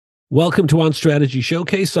Welcome to On Strategy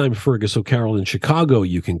Showcase. I'm Fergus O'Carroll in Chicago.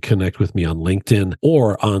 You can connect with me on LinkedIn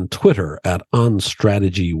or on Twitter at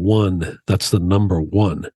OnStrategy1. That's the number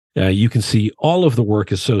 1. You can see all of the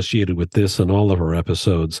work associated with this and all of our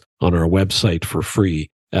episodes on our website for free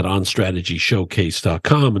at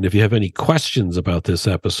onstrategyshowcase.com. And if you have any questions about this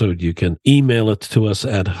episode, you can email it to us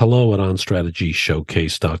at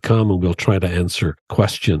hello@onstrategyshowcase.com, and we'll try to answer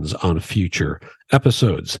questions on future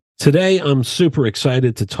episodes. Today, I'm super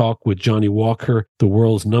excited to talk with Johnnie Walker, the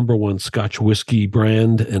world's #1 Scotch whiskey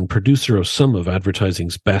brand and producer of some of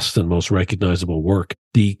advertising's best and most recognizable work.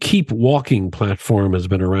 The Keep Walking platform has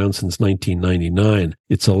been around since 1999.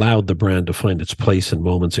 It's allowed the brand to find its place in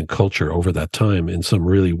moments in culture over that time in some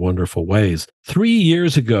really wonderful ways. 3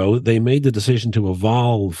 years ago, they made the decision to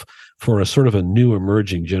evolve for a sort of a new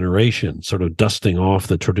emerging generation, sort of dusting off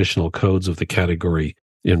the traditional codes of the category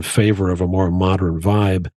in favor of a more modern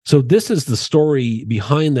vibe. So this is the story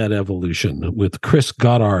behind that evolution with Chris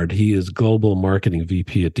Goddard. He is Global Marketing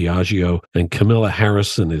VP at Diageo, and Camilla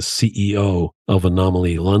Harrison is CEO of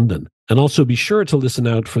Anomaly London. And also be sure to listen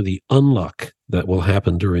out for the unlock that will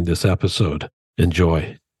happen during this episode.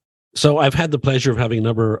 Enjoy. So I've had the pleasure of having a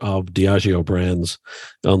number of Diageo brands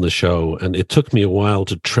on the show, and it took me a while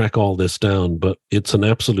to track all this down, but it's an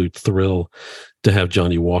absolute thrill to have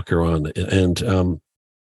Johnnie Walker on. And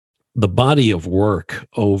the body of work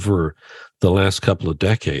over the last couple of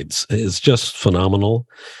decades is just phenomenal.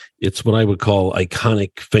 It's what I would call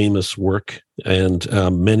iconic, famous work, and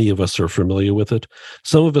many of us are familiar with it.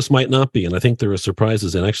 Some of us might not be, and I think there are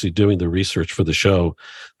surprises in actually doing the research for the show.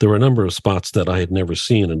 There were a number of spots that I had never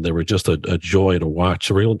seen, and they were just a joy to watch.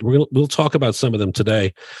 So we'll talk about some of them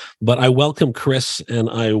today, but I welcome Chris and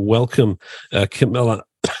I welcome Camilla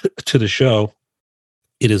to the show.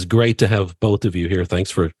 It is great to have both of you here.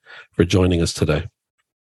 Thanks for joining us today.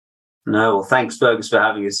 No, well, thanks, Fergus, for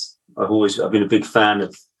having us. I've been a big fan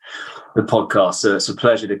of the podcast, so it's a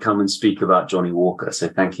pleasure to come and speak about Johnnie Walker. So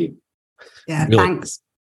thank you. Yeah, really? Thanks.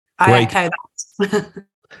 I echo that.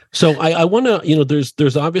 So I want to,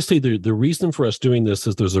 there's obviously the reason for us doing this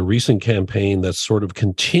is there's a recent campaign that sort of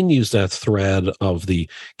continues that thread of the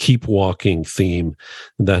Keep Walking theme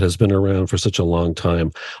that has been around for such a long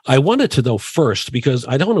time. I wanted to know first, because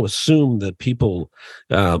I don't want to assume that people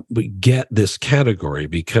get this category,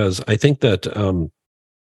 because I think that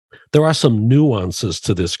there are some nuances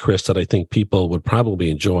to this, Chris, that I think people would probably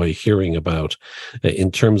enjoy hearing about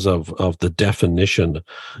in terms of the definition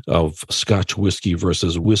of Scotch whiskey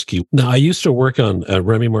versus whiskey. Now, I used to work on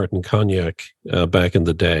Remy Martin Cognac back in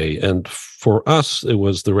the day, and for us, it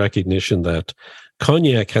was the recognition that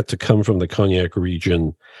cognac had to come from the cognac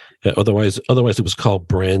region. Otherwise, it was called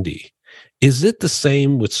brandy. Is it the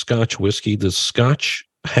same with Scotch whiskey? Does Scotch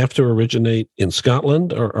have to originate in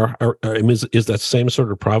Scotland, or is that same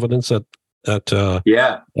sort of provenance that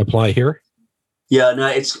apply here? Yeah, no,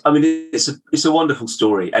 it's a wonderful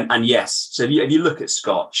story, and yes. So if you look at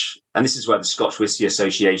Scotch, and this is where the Scotch Whisky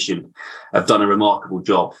Association have done a remarkable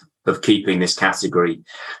job of keeping this category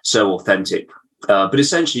so authentic. But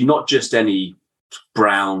essentially, not just any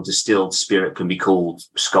brown distilled spirit can be called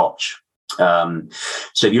Scotch.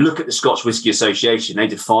 So if you look at the Scotch Whisky Association, they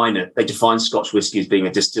define Scotch whisky as being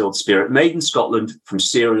a distilled spirit made in Scotland from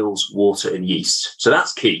cereals, water, and yeast. So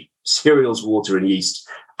that's key. Cereals, water, and yeast,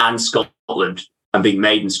 and Scotland, and being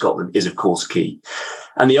made in Scotland is, of course, key.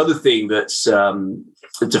 And the other thing that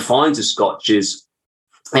defines a Scotch is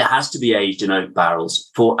it has to be aged in oak barrels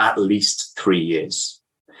for at least 3 years.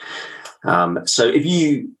 So if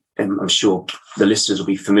you, and I'm sure the listeners will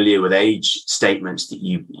be familiar with age statements that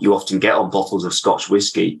you often get on bottles of Scotch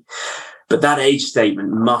whisky, but that age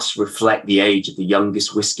statement must reflect the age of the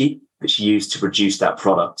youngest whisky that's used to produce that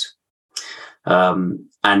product.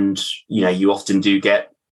 And you often do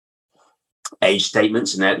get age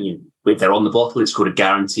statements, and if they're on the bottle, it's called a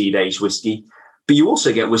guaranteed age whisky. But you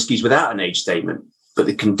also get whiskies without an age statement. But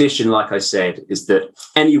the condition, like I said, is that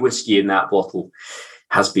any whiskey in that bottle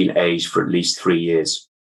has been aged for at least 3 years.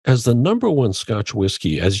 As the #1 Scotch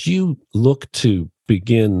whiskey, as you look to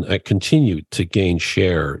continue to gain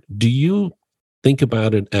share, do you think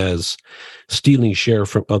about it as stealing share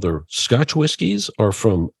from other Scotch whiskies or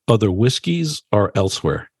from other whiskeys or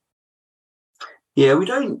elsewhere? Yeah, we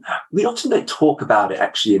often don't talk about it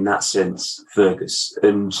actually in that sense, Fergus.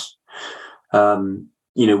 And,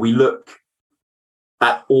 we look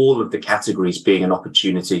at all of the categories being an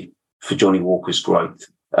opportunity for Johnnie Walker's growth.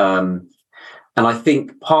 And I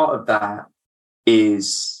think part of that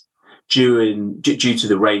is due to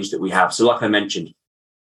the range that we have. So like I mentioned,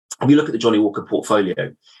 if you look at the Johnnie Walker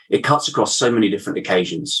portfolio, it cuts across so many different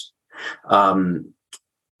occasions,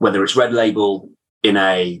 whether it's red label in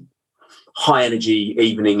a high energy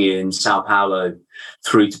evening in Sao Paulo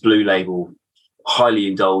through to Blue Label, highly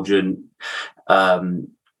indulgent,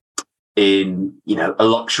 in a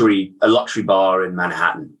luxury bar in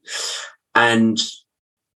Manhattan. And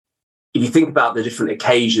if you think about the different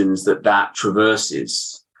occasions that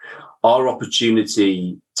traverses, our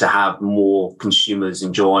opportunity to have more consumers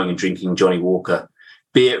enjoying and drinking Johnnie Walker,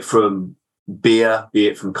 be it from beer, be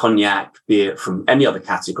it from cognac, be it from any other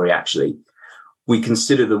category, actually, we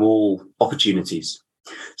consider them all opportunities.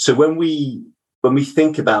 So when we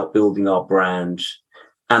think about building our brand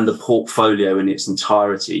and the portfolio in its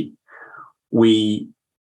entirety, we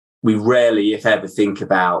rarely, if ever, think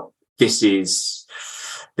about this is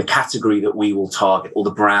the category that we will target or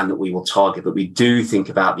the brand that we will target, but we do think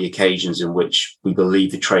about the occasions in which we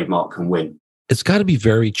believe the trademark can win. It's got to be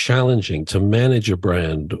very challenging to manage a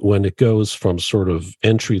brand when it goes from sort of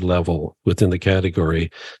entry level within the category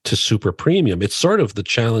to super premium. It's sort of the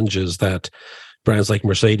challenges that brands like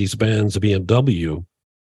Mercedes-Benz, BMW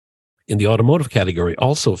in the automotive category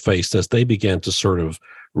also faced as they began to sort of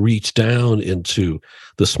reach down into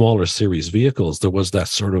the smaller series vehicles. There was that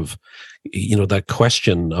sort of, that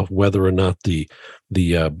question of whether or not the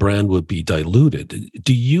brand would be diluted.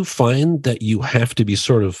 Do you find that you have to be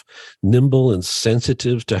sort of nimble and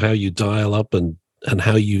sensitive to how you dial up and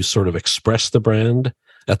how you sort of express the brand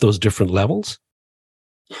at those different levels?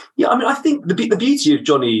 Yeah, I mean, I think the beauty of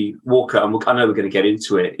Johnnie Walker, and I know we're going to get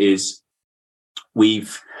into it, is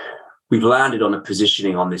we've landed on a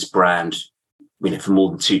positioning on this brand, for more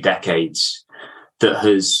than 2 decades, that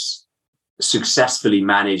has successfully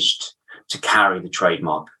managed to carry the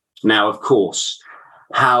trademark. Now, of course,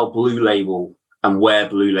 how Blue Label and where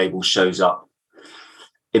Blue Label shows up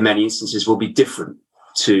in many instances will be different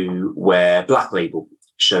to where Black Label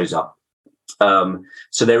shows up.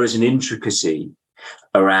 So there is an intricacy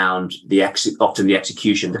around often the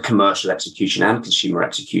execution, the commercial execution and consumer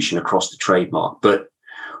execution across the trademark. But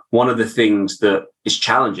one of the things that is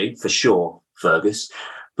challenging, for sure, Fergus,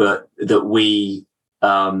 but that we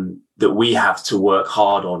have to work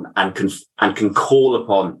hard on and can call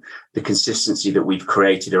upon the consistency that we've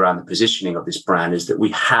created around the positioning of this brand, is that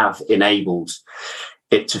we have enabled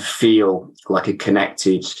it to feel like a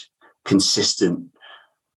connected, consistent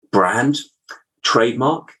brand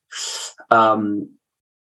trademark,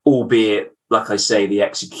 albeit, like I say, the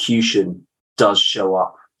execution does show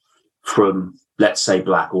up from, let's say,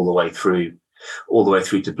 Black all the way through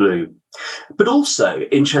to Blue. But also,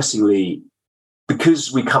 interestingly,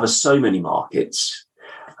 because we cover so many markets,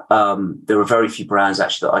 there are very few brands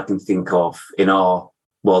actually that I can think of in our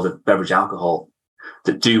world of beverage alcohol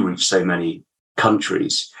that do reach so many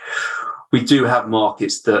countries. We do have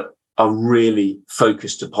markets that are really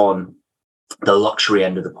focused upon the luxury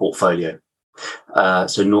end of the portfolio.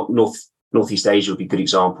 So Northeast Asia would be a good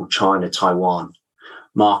example, China, Taiwan,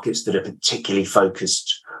 markets that are particularly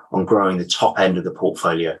focused on growing the top end of the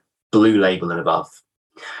portfolio, Blue Label and above.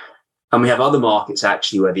 And we have other markets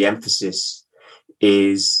actually where the emphasis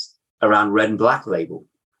is around Red and Black Label,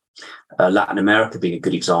 Latin America being a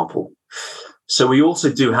good example. So we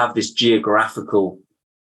also do have this geographical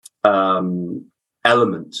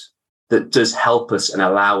element that does help us and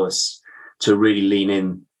allow us to really lean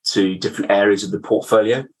in to different areas of the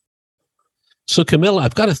portfolio. So, Camilla,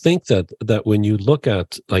 I've got to think that when you look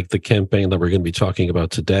at like the campaign that we're going to be talking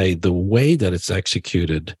about today, the way that it's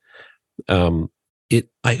executed,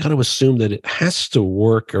 I got to assume that it has to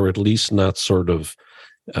work, or at least not sort of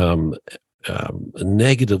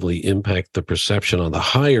negatively impact the perception on the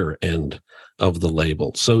higher end of the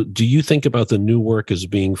label. So do you think about the new work as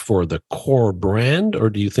being for the core brand, or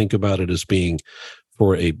do you think about it as being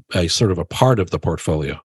for a sort of a part of the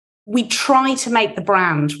portfolio? We try to make the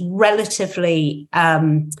brand relatively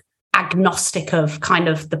agnostic of kind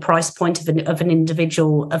of the price point of an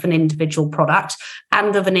individual product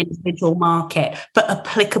and of an individual market, but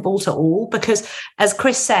applicable to all. Because as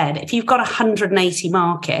Chris said, if you've got 180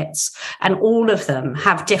 markets and all of them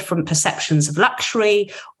have different perceptions of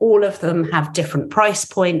luxury, all of them have different price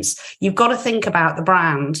points, you've got to think about the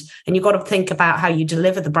brand, and you've got to think about how you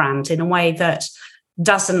deliver the brand in a way that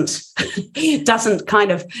doesn't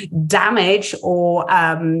kind of damage or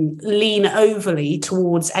lean overly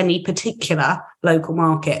towards any particular local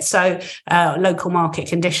market. So local market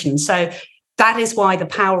conditions. So that is why the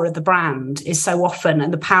power of the brand is so often,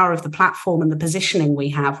 and the power of the platform and the positioning we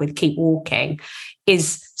have with Keep Walking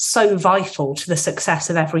is so vital to the success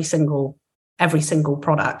of every single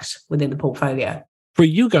product within the portfolio. For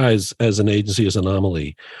you guys as an agency, as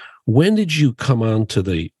Anomaly, when did you come onto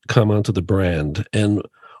the brand, and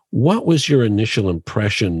what was your initial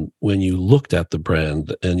impression when you looked at the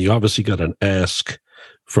brand? And you obviously got an ask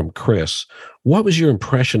from Chris. What was your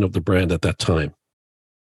impression of the brand at that time?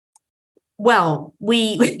 Well,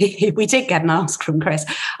 we did get an ask from Chris.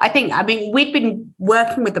 I mean, we'd been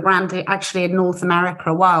working with the brand actually in North America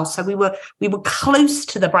a while, so we were close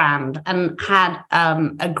to the brand and had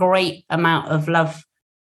a great amount of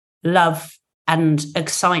love and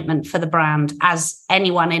excitement for the brand, as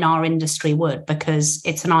anyone in our industry would, because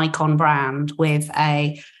it's an icon brand with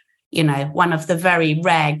one of the very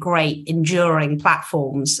rare, great, enduring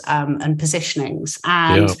platforms and positionings.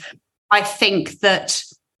 And I think that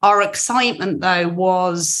our excitement, though,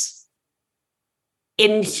 was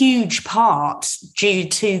in huge part due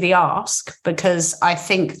to the ask, because I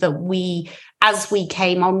think that as we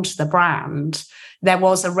came onto the brand, there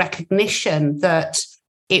was a recognition that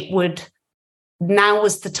now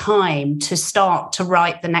was the time to start to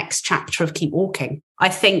write the next chapter of Keep Walking. I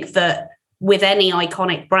think that with any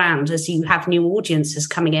iconic brand, as you have new audiences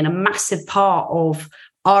coming in, a massive part of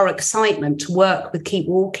our excitement to work with Keep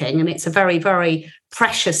Walking, and it's a very, very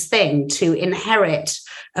precious thing to inherit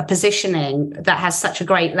a positioning that has such a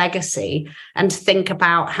great legacy and to think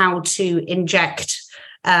about how to inject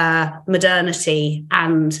modernity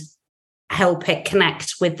and help it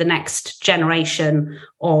connect with the next generation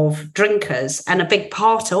of drinkers. And a big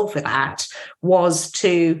part of that was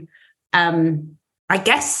to, I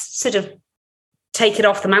guess, sort of take it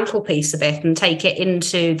off the mantelpiece a bit and take it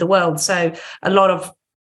into the world. So a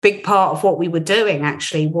big part of what we were doing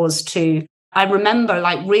actually was I remember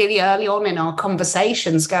like really early on in our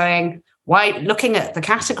conversations looking at the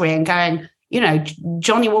category and going,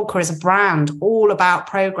 Johnnie Walker is a brand all about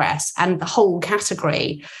progress, and the whole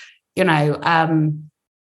category,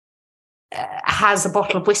 has a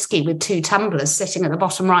bottle of whiskey with 2 tumblers sitting at the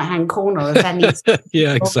bottom right-hand corner of any.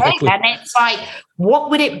 Yeah, exactly. And it's like, what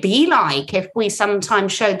would it be like if we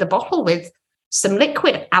sometimes showed the bottle with some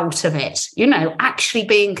liquid out of it, actually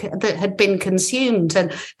that had been consumed?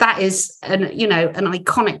 And that is an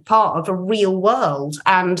iconic part of a real world.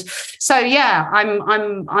 And so, yeah,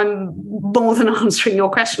 I'm more than answering your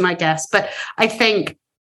question, I guess. But I think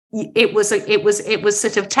it was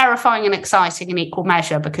sort of terrifying and exciting in equal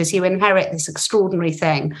measure, because you inherit this extraordinary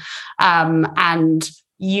thing, and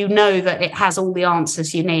that it has all the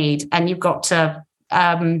answers you need, and you've got to,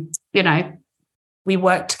 we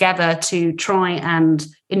worked together to try and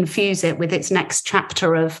infuse it with its next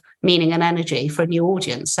chapter of meaning and energy for a new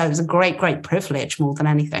audience. So it was a great, great privilege more than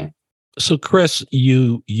anything. So, Chris,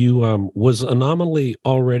 you was Anomaly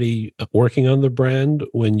already working on the brand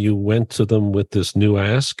when you went to them with this new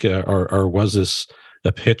ask, or was this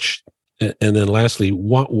a pitch? And then lastly,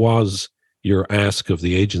 what was your ask of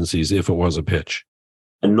the agencies if it was a pitch?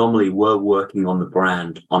 Anomaly were working on the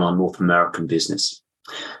brand on our North American business,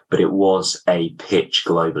 but it was a pitch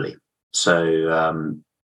globally. So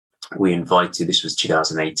we invited, this was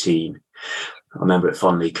 2018. I remember it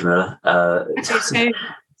fondly, Camilla.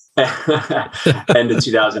 End of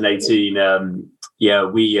 2018.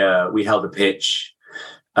 We held a pitch.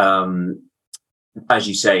 As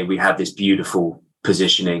you say, we had this beautiful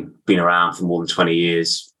positioning, been around for more than 20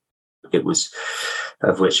 years. It was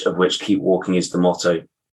of which Keep Walking is the motto.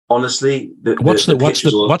 Honestly, what's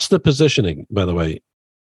the positioning, by the way?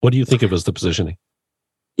 What do you think of as the positioning?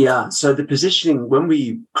 Yeah, so the positioning, when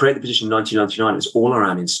we created the position in 1999, it's all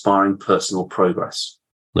around inspiring personal progress.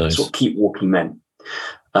 Nice. That's what Keep Walking meant.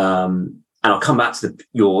 And I'll come back to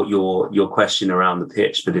your question around the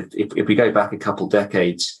pitch. But if we go back a couple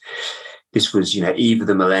decades, this was eve of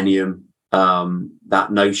the millennium. That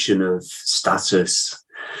notion of status,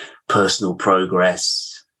 personal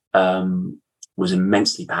progress, was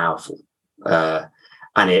immensely powerful,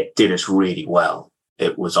 and it did us really well.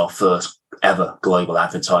 It was our first ever global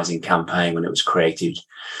advertising campaign when it was created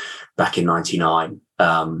back in '99.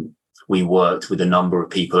 We worked with a number of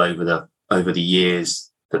people over the years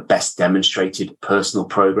that best demonstrated personal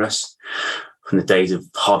progress, from the days of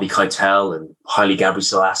Harvey Keitel and Haile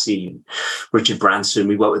Gebrselassie and Richard Branson.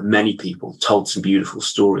 We worked with many people, told some beautiful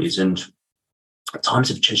stories, and times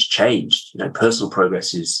have just changed. Personal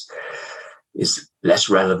progress is less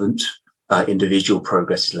relevant. Individual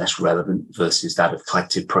progress is less relevant versus that of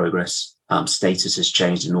collective progress. Status has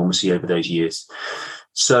changed enormously over those years.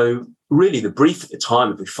 So really the brief at the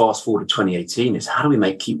time, if we fast forward to 2018, is how do we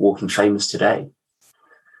make Keep Walking famous today?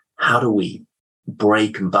 How do we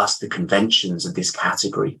break and bust the conventions of this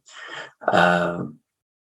category, and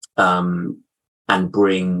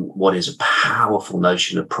bring what is a powerful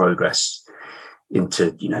notion of progress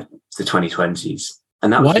into the 2020s?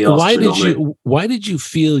 And that was why did you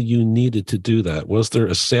feel you needed to do that? Was there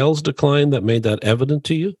a sales decline that made that evident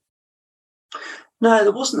to you? No,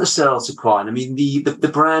 there wasn't a sales decline. I mean,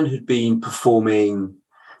 the brand had been performing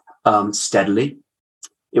steadily.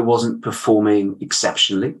 It wasn't performing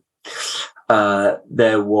exceptionally.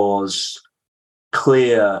 There was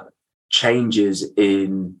clear changes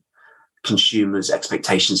in consumers'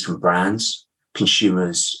 expectations from brands,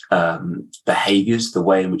 consumers' behaviors, the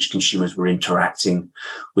way in which consumers were interacting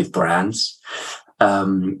with brands.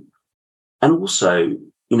 And also,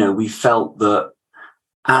 we felt that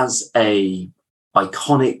as a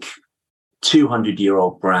iconic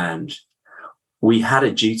 200-year-old brand, we had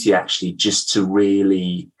a duty actually just to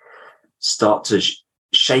really start to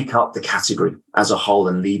shake up the category as a whole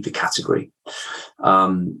and lead the category.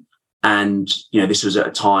 And this was at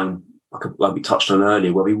a time, like we touched on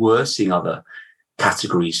earlier, where we were seeing other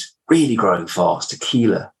categories really growing fast,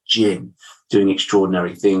 tequila, gin, doing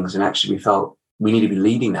extraordinary things. And actually we felt we need to be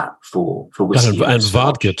leading that for whiskey. And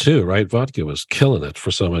vodka too, right? Vodka was killing it for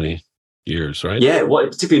so many years, right? Yeah,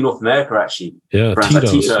 particularly in North America, actually. Yeah,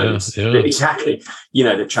 Tito's. Yeah. Exactly.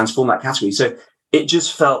 That transformed that category. So it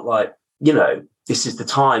just felt like, this is the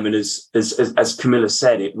time. And as Camilla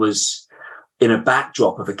said, it was in a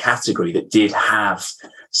backdrop of a category that did have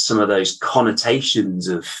some of those connotations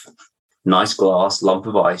of nice glass, lump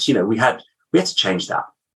of ice. We had to change that.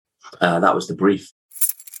 That was the brief.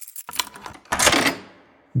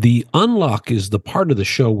 The unlock is the part of the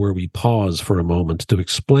show where we pause for a moment to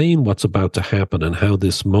explain what's about to happen and how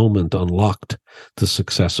this moment unlocked the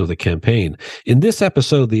success of the campaign. In this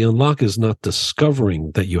episode, the unlock is not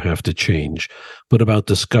discovering that you have to change, but about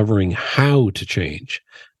discovering how to change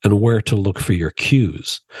and where to look for your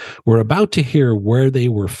cues. We're about to hear where they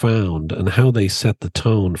were found and how they set the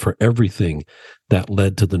tone for everything that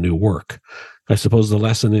led to the new work. I suppose the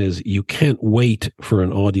lesson is you can't wait for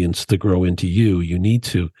an audience to grow into you. You need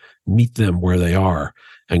to meet them where they are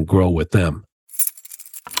and grow with them.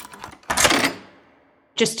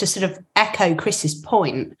 Just to sort of echo Chris's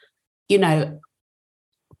point,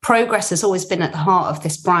 progress has always been at the heart of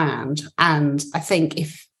this brand. And I think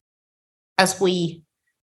as we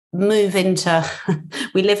move into,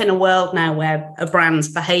 we live in a world now where a brand's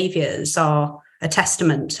behaviors are a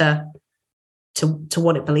testament to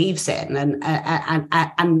what it believes in,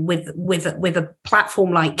 and with a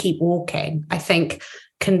platform like Keep Walking, I think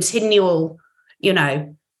continual,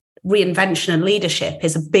 reinvention and leadership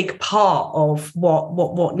is a big part of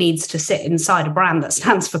what needs to sit inside a brand that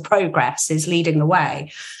stands for progress, is leading the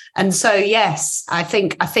way. And so, yes, I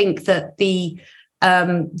think that the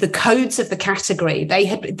codes of the category, they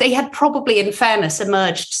had probably, in fairness,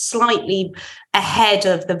 emerged slightly ahead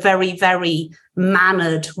of the very, very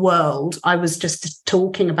mannered world. I was just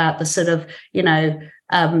talking about the sort of,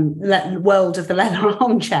 world of the leather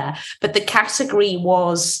armchair, but the category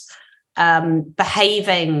was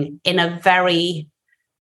behaving in a very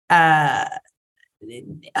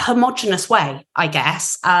homogenous way, I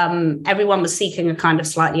guess. Everyone was seeking a kind of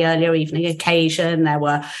slightly earlier evening occasion. There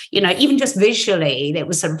were, even just visually, it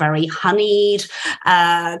was a very honeyed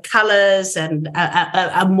colours and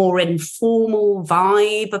a more informal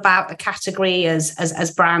vibe about the category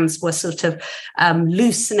as brands were sort of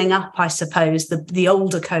loosening up, I suppose, the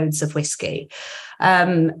older codes of whiskey.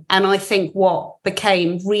 And I think what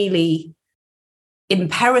became really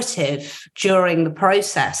imperative during the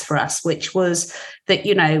process for us, which was that,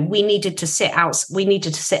 we needed to sit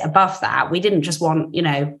above that. We didn't just want,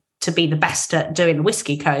 to be the best at doing the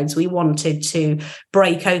whiskey codes. We wanted to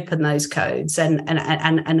break open those codes and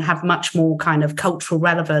have much more kind of cultural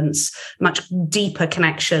relevance, much deeper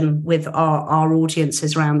connection with our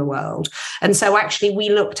audiences around the world. And so actually we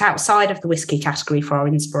looked outside of the whiskey category for our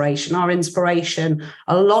inspiration.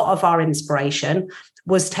 A lot of our inspiration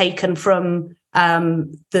was taken from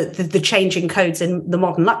the changing codes in the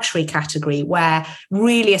modern luxury category, where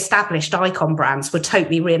really established icon brands were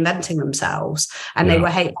totally reinventing themselves, and they were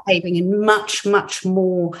behaving in much, much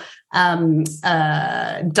more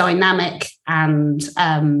dynamic and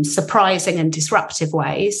surprising and disruptive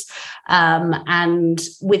ways, and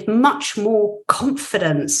with much more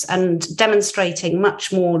confidence and demonstrating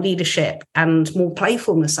much more leadership and more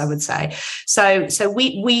playfulness, I would say. So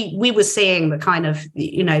we were seeing the kind of,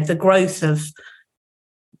 the growth of,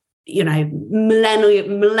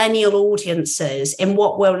 millennial audiences in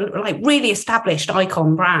what were like really established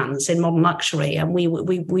icon brands in modern luxury, and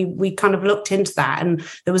we kind of looked into that, and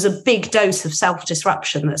there was a big dose of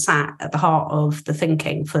self-disruption that sat at the heart of the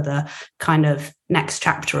thinking for the kind of next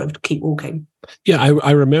chapter of Keep Walking. Yeah,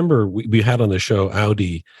 I remember we had on the show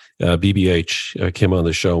Audi, BBH came on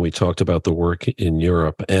the show, and we talked about the work in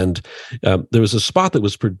Europe, and there was a spot that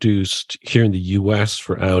was produced here in the US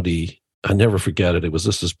for Audi. I never forget it. It was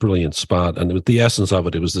just this brilliant spot. And with the essence of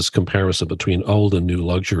it, it was this comparison between old and new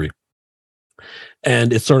luxury.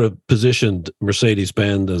 And it sort of positioned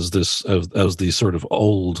Mercedes-Benz as the sort of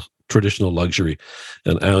old traditional luxury,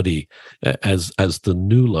 and Audi as the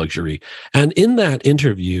new luxury. And in that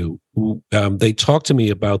interview, they talked to me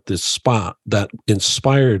about this spot that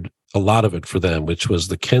inspired a lot of it for them, which was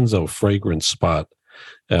the Kenzo fragrance spot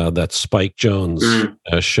that Spike Jonze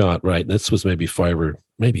shot. Right, this was maybe 5 or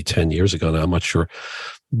maybe 10 years ago now. I'm not sure.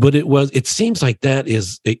 But it seems like that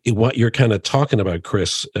is what you're kind of talking about,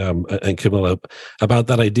 Chris, and Camilla, about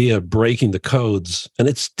that idea of breaking the codes. And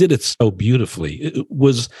it did it so beautifully.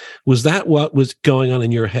 Was that what was going on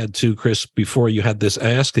in your head too, Chris, before you had this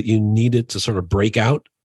ask, that you needed to sort of break out?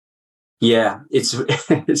 Yeah, it's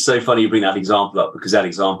so funny you bring that example up, because that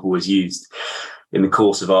example was used in the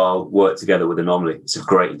course of our work together with Anomaly. It's a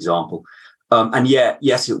great example. And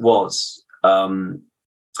yes, it was.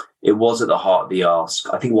 It was at the heart of the ask.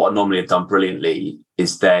 I think what Anomaly have done brilliantly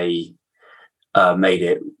is they made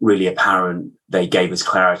it really apparent. They gave us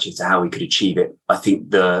clarity to how we could achieve it. I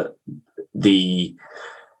think the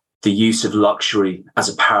use of luxury as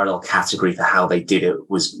a parallel category for how they did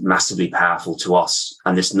it was massively powerful to us.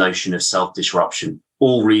 And this notion of self-disruption,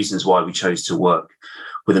 all reasons why we chose to work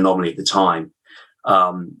with Anomaly at the time.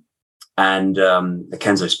 And the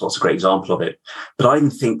Kenzo spot's a great example of it. But I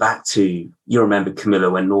even think back to, you remember,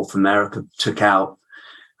 Camilla, when North America took out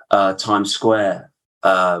Times Square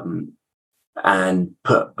and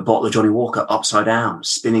put a bottle of Johnny Walker upside down,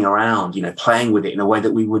 spinning around, playing with it in a way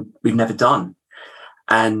that we've never done.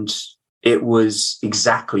 And it was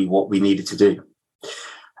exactly what we needed to do.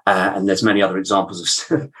 And there's many other examples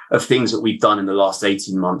of things that we've done in the last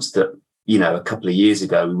 18 months that, a couple of years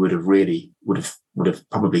ago, we would have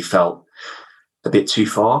probably felt a bit too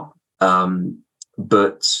far.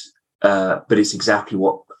 But it's exactly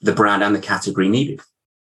what the brand and the category needed.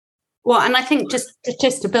 Well, and I think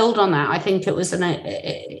just to build on that, I think it was an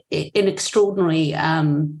extraordinary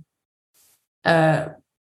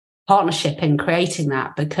partnership in creating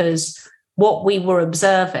that, because what we were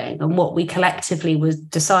observing and what we collectively were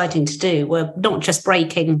deciding to do were not just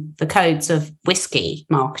breaking the codes of whiskey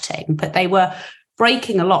marketing, but they were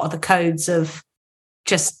breaking a lot of the codes of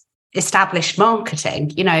just established marketing,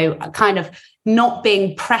 kind of not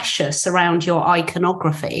being precious around your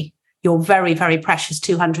iconography, your very, very precious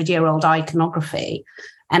 200-year-old iconography,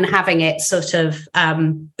 and having it sort of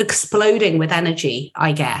exploding with energy,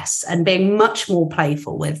 I guess, and being much more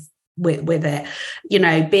playful with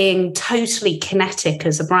it, being totally kinetic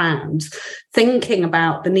as a brand, thinking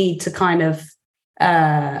about the need to kind of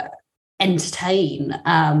entertain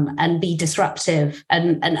and be disruptive.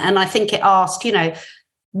 And I think it asked,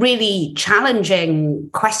 really challenging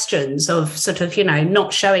questions of sort of,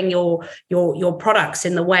 not showing your products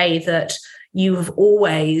in the way that you've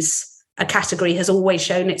always, a category has always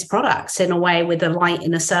shown its products, in a way with the light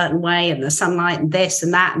in a certain way and the sunlight and this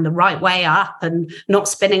and that and the right way up, and not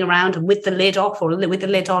spinning around and with the lid off or with the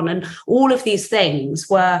lid on. And all of these things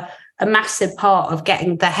were a massive part of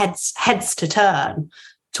getting the heads to turn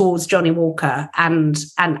towards Johnny Walker and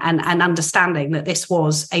understanding that this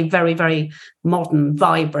was a very, very modern,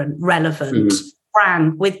 vibrant, relevant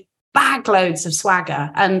brand with bag loads of swagger.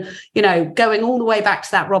 And, going all the way back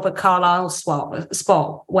to that Robert Carlyle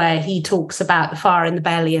spot where he talks about the fire in the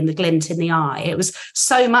belly and the glint in the eye. It was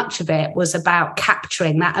so much of it was about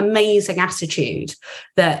capturing that amazing attitude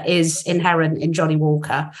that is inherent in Johnny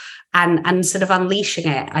Walker and sort of unleashing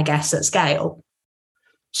it, I guess, at scale.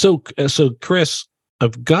 So Chris,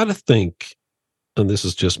 I've got to think, and this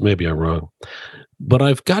is just, maybe I'm wrong, but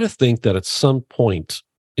I've got to think that at some point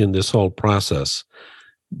in this whole process,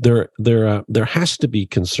 there has to be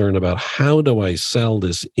concern about, how do I sell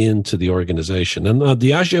this into the organization? And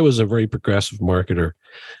Diageo is a very progressive marketer,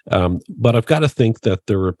 but I've got to think that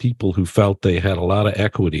there were people who felt they had a lot of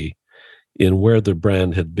equity in where the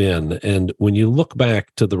brand had been. And when you look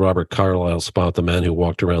back to the Robert Carlyle spot, The Man Who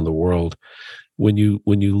Walked Around the World, when you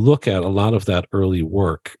look at a lot of that earlier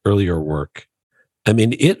work, I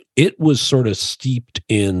mean, it was sort of steeped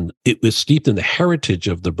in the heritage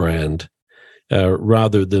of the brand,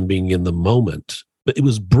 rather than being in the moment. But it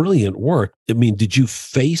was brilliant work. I mean, did you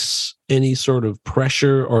face any sort of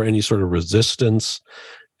pressure or any sort of resistance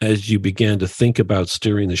as you began to think about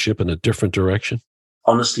steering the ship in a different direction?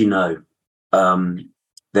 Honestly, no.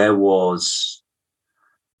 There was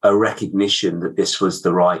a recognition that this was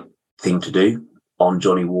the right thing to do on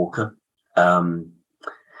Johnny Walker.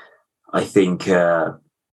 I think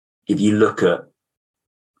if you look at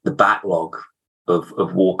the backlog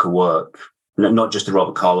of Walker work, not just the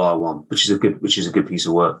Robert Carlyle one, which is a good piece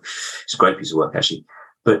of work. It's a great piece of work, actually.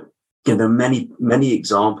 But there are many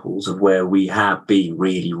examples of where we have been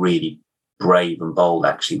really, really brave and bold,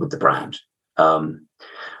 actually, with the brand.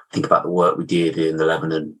 Think about the work we did in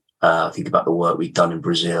Lebanon. Think about the work we've done in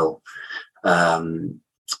Brazil. The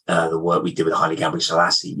work we did with Haile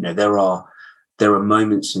Gebrselassie. You know, there are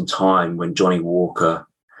moments in time when Johnny Walker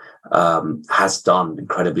has done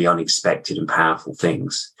incredibly unexpected and powerful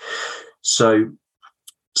things. So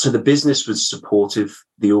the business was supportive.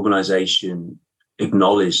 The organization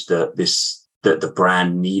acknowledged that the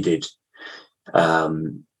brand needed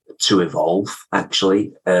to evolve,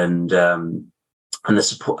 actually, and the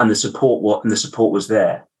support was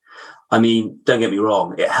there. I mean, don't get me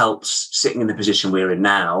wrong, it helps sitting in the position we're in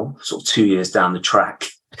now, sort of 2 years down the track.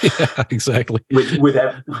 Yeah, exactly. with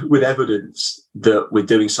evidence that we're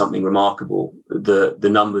doing something remarkable. The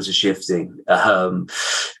numbers are shifting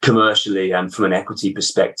commercially and from an equity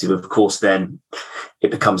perspective. Of course, then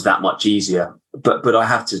it becomes that much easier. But I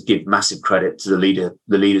have to give massive credit to the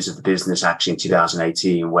leaders of the business actually in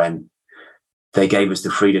 2018 when they gave us the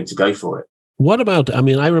freedom to go for it. What about, I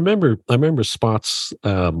mean, I remember spots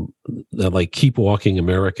like Keep Walking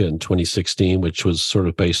America in 2016, which was sort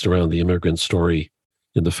of based around the immigrant story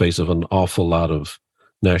in the face of an awful lot of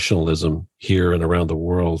nationalism here and around the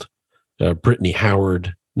world. Brittany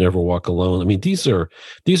Howard, Never Walk Alone. I mean, these are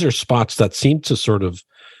spots that seem to sort of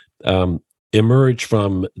emerge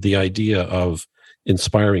from the idea of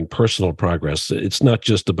inspiring personal progress. It's not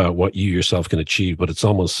just about what you yourself can achieve, but it's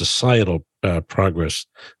almost societal progress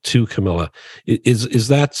too, Camilla. Is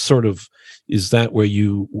that where do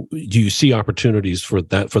you see opportunities for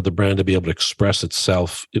the brand to be able to express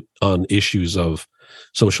itself on issues of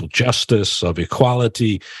social justice, of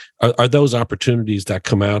equality? Are those opportunities that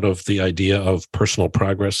come out of the idea of personal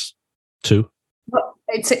progress too? Well,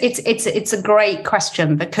 it's a great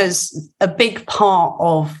question, because a big part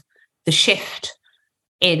of the shift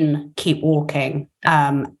in Keep Walking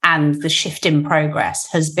and the shift in progress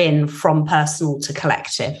has been from personal to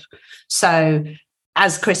collective. So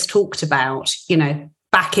as Chris talked about, you know,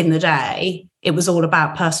 back in the day, it was all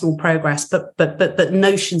about personal progress, but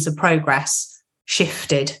notions of progress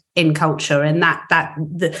shifted in culture, and that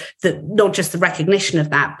the not just the recognition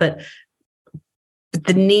of that, but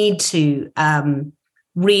the need to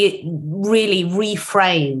really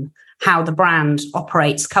reframe how the brand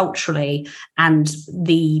operates culturally, and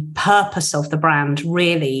the purpose of the brand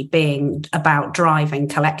really being about driving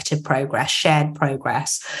collective progress, shared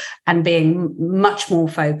progress, and being much more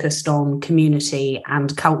focused on community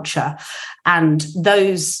and culture. And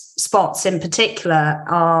those spots in particular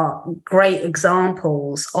are great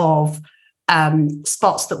examples of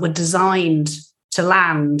spots that were designed to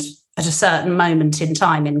land at a certain moment in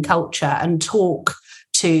time in culture and talk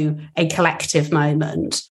to a collective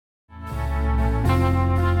moment.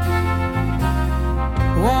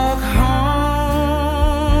 Walk home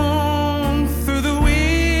through the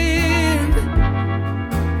wind,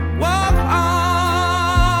 walk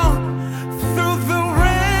on through the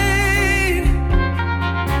rain,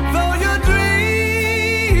 though your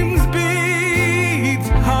dreams be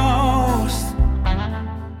tossed.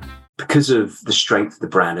 Because of the strength of the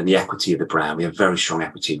brand and the equity of the brand, we have very strong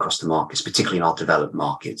equity across the markets, particularly in our developed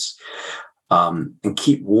markets. And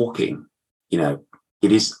Keep Walking, you know,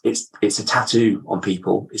 it's a tattoo on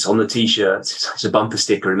people. It's on the t-shirts. It's a bumper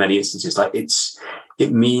sticker in many instances. Like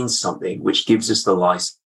it means something, which gives us the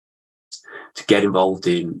license to get involved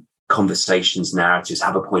in conversations, narratives,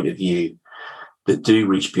 have a point of view that do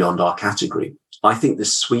reach beyond our category. I think the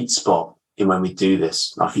sweet spot in when we do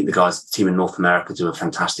this, I think the team in North America do a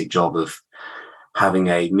fantastic job of having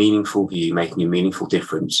a meaningful view, making a meaningful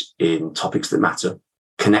difference in topics that matter,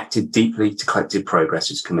 connected deeply to collective progress,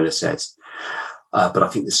 as Camilla says. But I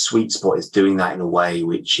think the sweet spot is doing that in a way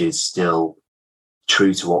which is still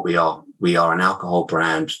true to what we are. We are an alcohol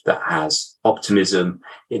brand that has optimism.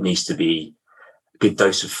 It needs to be a good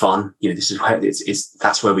dose of fun. You know, this is where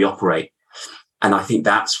that's where we operate. And I think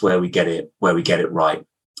that's where we get it right.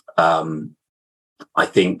 I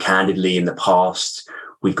think candidly in the past,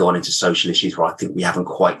 we've gone into social issues where I think we haven't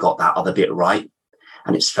quite got that other bit right.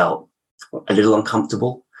 And it's felt a little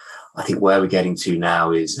uncomfortable. I think where we're getting to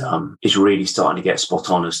now is really starting to get spot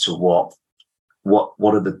on as to what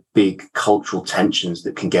are the big cultural tensions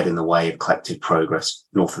that can get in the way of collective progress.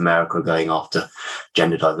 North America are going after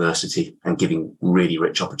gender diversity and giving really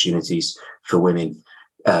rich opportunities for women,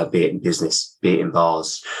 be it in business, be it in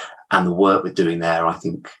bars. And the work we're doing there, I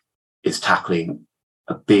think, is tackling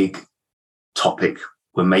a big topic.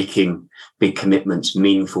 We're making big commitments,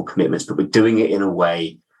 meaningful commitments, but we're doing it in a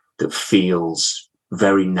way that feels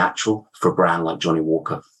very natural for a brand like Johnny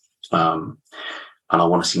Walker. And I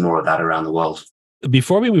want to see more of that around the world.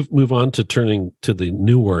 Before we move on to turning to the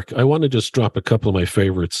new work, I want to just drop a couple of my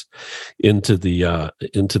favorites into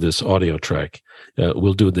this audio track.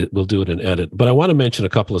 We'll do it in edit, but I want to mention a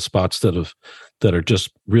couple of spots that are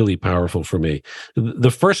just really powerful for me.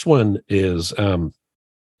 The first one is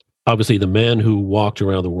obviously The Man Who Walked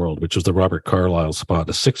Around the World, which was the Robert Carlyle spot,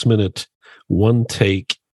 a 6-minute,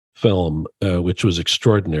 one-take film, which was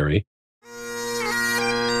extraordinary.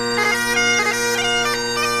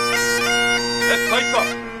 Piper!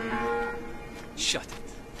 Shut it.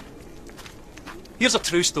 Here's a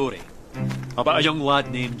true story about a young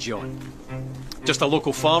lad named John. Just a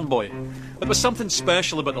local farm boy. There was something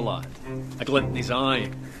special about the lad. A glint in his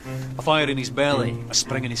eye, a fire in his belly, a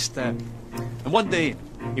spring in his step. And one day,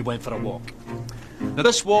 he went for a walk. Now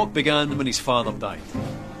this walk began when his father died.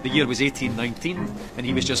 The year was 1819, and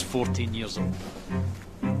he was just 14 years old.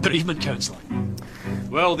 Bereavement counselling.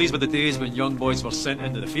 Well, these were the days when young boys were sent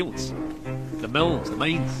into the fields. The mills, the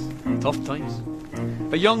mines, tough times.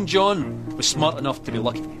 But young John was smart enough to be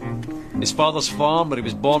lucky. His father's farm, where he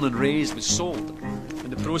was born and raised, was sold,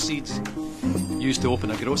 and the proceeds used to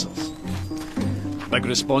open a grocer's. Big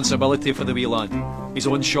responsibility for the wee lad. His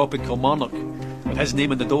own shop in Kilmarnock, with his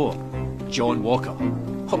name on the door, John Walker.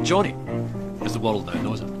 Or Johnny, as the world now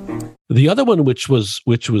knows him. The other one, which was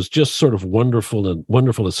just sort of wonderful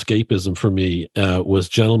escapism for me, was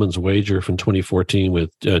Gentleman's Wager from 2014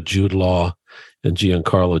 with Jude Law and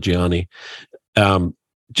Giancarlo Gianni.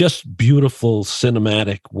 Just beautiful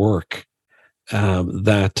cinematic work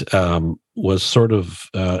that was sort of,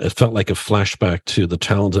 it felt like a flashback to the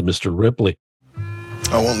talented Mr. Ripley.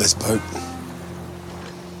 I want this boat.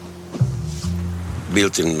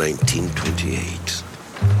 Built in 1928.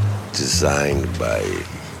 Designed by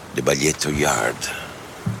the Baglietto Yard,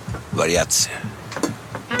 Variazze,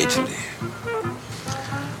 Italy.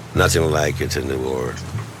 Nothing like it in the world.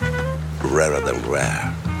 Rarer than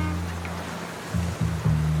rare.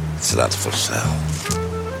 It's not for sale.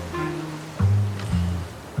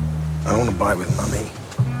 I don't want to buy it with money.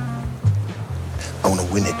 I want to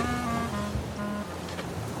win it.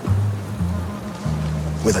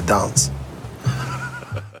 With a dance.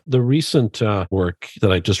 The recent work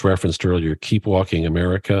that I just referenced earlier, Keep Walking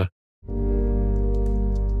America.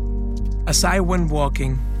 As I went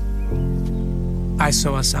walking, I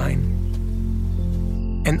saw a sign.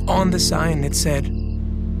 And on the sign it said,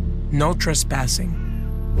 "No trespassing."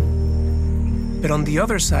 But on the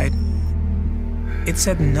other side, it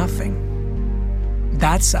said nothing.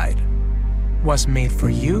 That side was made for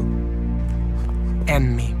you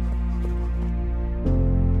and me.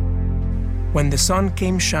 When the sun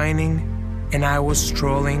came shining and I was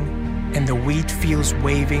strolling and the wheat fields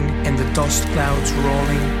waving and the dust clouds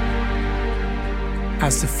rolling,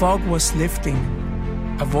 as the fog was lifting,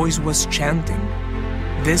 a voice was chanting,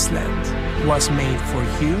 "This land was made for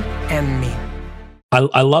you and me."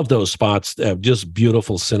 I love those spots, just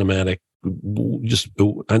beautiful cinematic,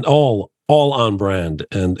 and all on brand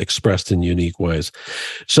and expressed in unique ways.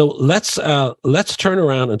 So let's turn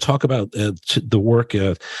around and talk about the work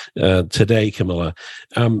today, Camilla.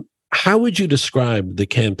 How would you describe the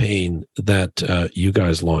campaign that you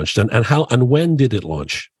guys launched, and when did it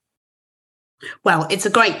launch? Well,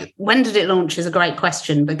 when did it launch is a great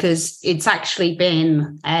question, because it's actually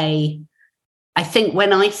been I think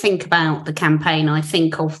when I think about the campaign, I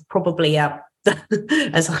think of probably as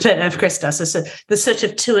I don't know if Chris does, the sort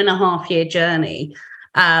of 2.5 year journey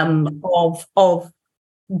of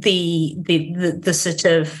the sort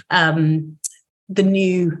of the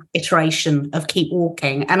new iteration of Keep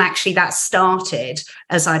Walking. And actually that started,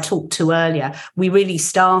 as I talked to earlier, we really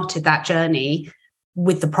started that journey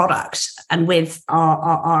with the product and with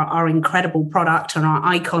our incredible product and our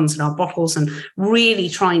icons and our bottles, and really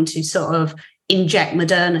trying to sort of inject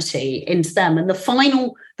modernity into them. And the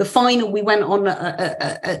final, we went on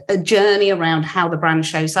a journey around how the brand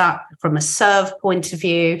shows up from a serve point of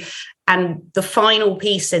view. And the final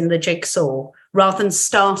piece in the jigsaw, rather than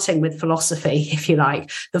starting with philosophy, if you like,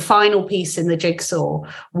 the final piece in the jigsaw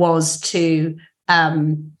was to,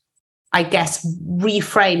 I guess,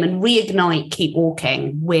 reframe and reignite Keep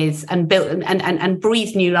Walking with and build and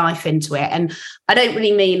breathe new life into it. And I don't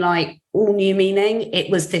really mean like all new meaning. It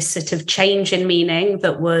was this sort of change in meaning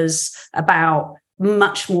that was about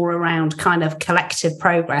much more around kind of collective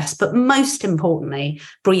progress, but most importantly,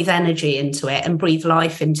 breathe energy into it and breathe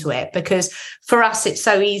life into it. Because for us, it's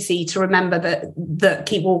so easy to remember that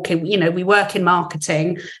Keep Walking, we work in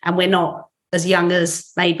marketing and we're not as young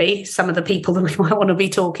as maybe some of the people that we might want to be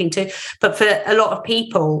talking to. But for a lot of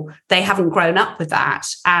people, they haven't grown up with that.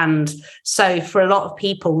 And so for a lot of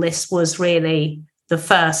people, this was really the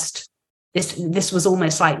first this was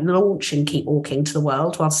almost like launching Keep Walking to the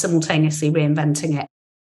world while simultaneously reinventing it.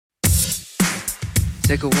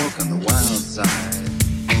 Take a walk on the wild side.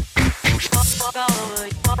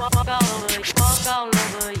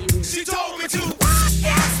 She told me to walk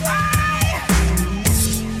this way.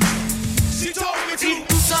 She told me to.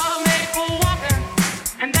 Boots are made for walking,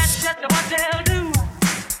 and that's just what they'll do.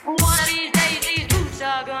 One of these days, these boots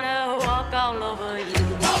are gonna walk all over you.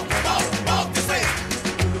 Walk, walk, walk this way.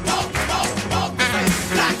 Walk, walk, walk this way.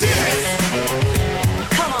 Like this.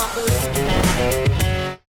 Come on,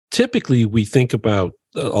 boo. Typically, we think about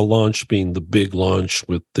a launch being the big launch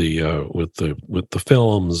with the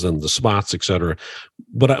films and the spots, etc.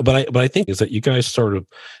 But I think is that you guys sort of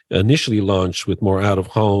initially launched with more out of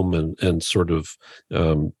home and sort of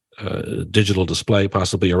digital display,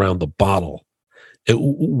 possibly around the bottle.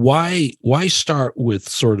 Why start with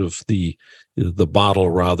sort of the bottle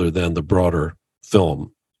rather than the broader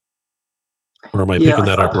film? Or am I picking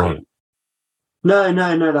that up wrong?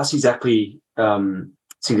 No. That's exactly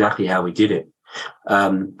how we did it.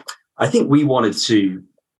 I think we wanted to,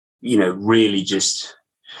 really just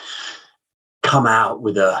come out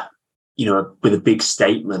with a big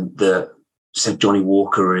statement that said Johnny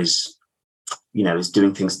Walker is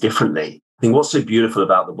doing things differently. I think what's so beautiful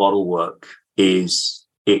about the bottle work is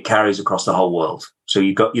it carries across the whole world. So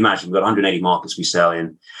you imagine we've got 180 markets we sell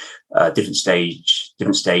in, different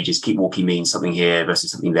stages. Keep Walking means something here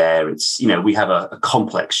versus something there. It's, we have a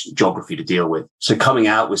complex geography to deal with. So coming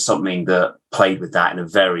out with something that played with that in a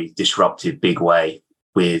very disruptive, big way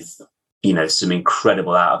with, some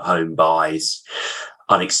incredible out-of-home buys,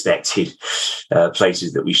 unexpected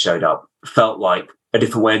places that we showed up, felt like a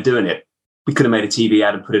different way of doing it. We could have made a TV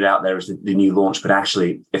ad and put it out there as the new launch, but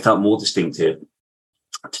actually it felt more distinctive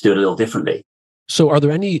to do it a little differently. So are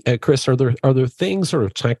there any, Chris, are there things or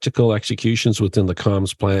tactical executions within the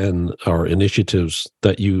comms plan or initiatives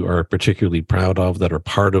that you are particularly proud of that are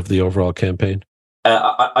part of the overall campaign?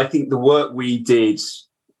 I think the work we did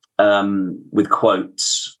with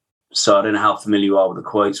quotes, so I don't know how familiar you are with the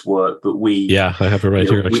quotes work, but Yeah, I have it right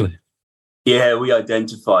here, actually. We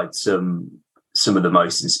identified some of the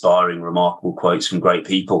most inspiring, remarkable quotes from great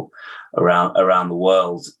people around the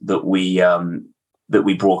world that we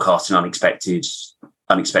broadcast in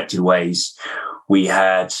unexpected ways. We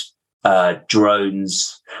had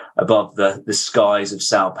drones above the skies of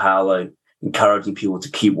Sao Paulo, encouraging people to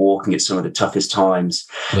keep walking at some of the toughest times.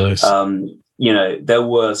 Nice. There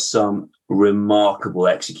were some remarkable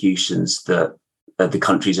executions that the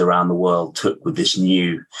countries around the world took with this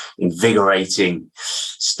new, invigorating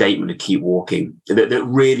statement of keep walking that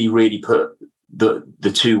really, really put the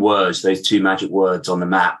two words, those two magic words, on the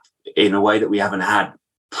map in a way that we haven't had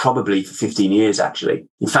probably for 15 years, actually.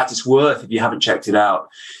 In fact, it's worth, if you haven't checked it out,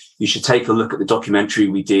 you should take a look at the documentary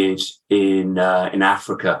we did in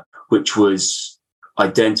Africa, which was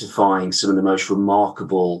identifying some of the most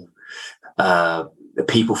remarkable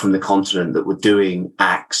people from the continent that were doing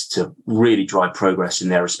acts to really drive progress in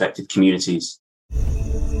their respective communities.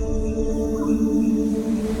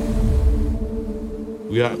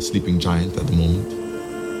 We are a sleeping giant at the moment.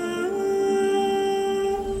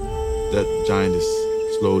 That giant is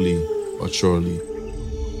slowly but surely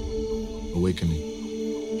awakening.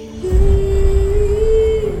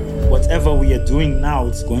 Whatever we are doing now,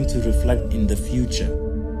 it's going to reflect in the future.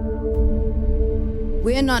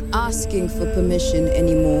 We're not asking for permission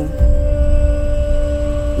anymore.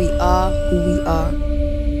 We are who we are.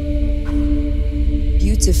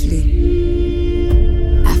 Beautifully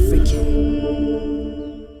African.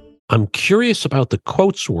 I'm curious about the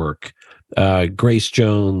quotes work. Grace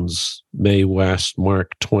Jones, Mae West,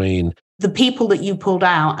 Mark Twain. The people that you pulled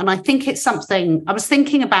out, and I think it's something, I was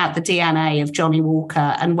thinking about the DNA of Johnny Walker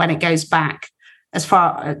and when it goes back as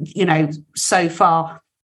far, so far.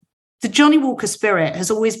 The Johnny Walker spirit has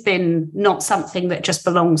always been not something that just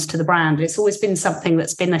belongs to the brand. It's always been something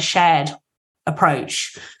that's been a shared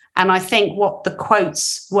approach. And I think what the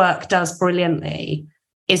quotes work does brilliantly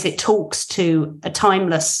is it talks to a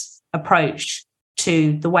timeless approach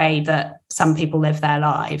to the way that some people live their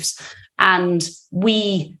lives. And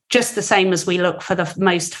we, just the same as we look for the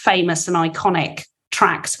most famous and iconic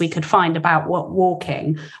tracks we could find about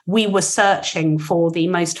walking, we were searching for the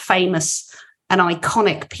most famous and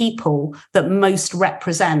iconic people that most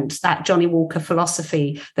represent that Johnny Walker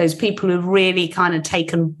philosophy, those people who've really kind of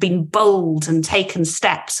been bold and taken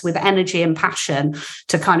steps with energy and passion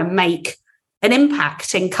to kind of make an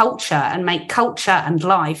impact in culture and make culture and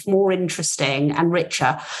life more interesting and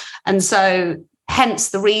richer. And so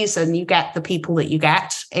hence the reason you get the people that you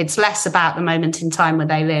get. It's less about the moment in time where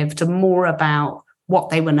they lived and more about what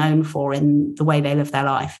they were known for in the way they live their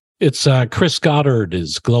life. It's Chris Goddard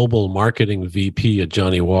is Global Marketing VP at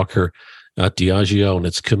Johnnie Walker at Diageo, and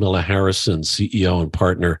it's Camilla Harrison, CEO and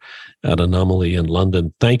partner at Anomaly in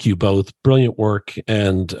London. Thank you both. Brilliant work,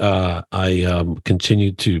 and I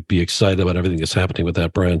continue to be excited about everything that's happening with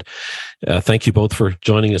that brand. Thank you both for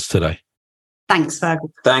joining us today. Thanks,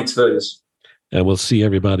 Fergus. Thanks, Fergus. And we'll see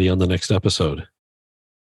everybody on the next episode.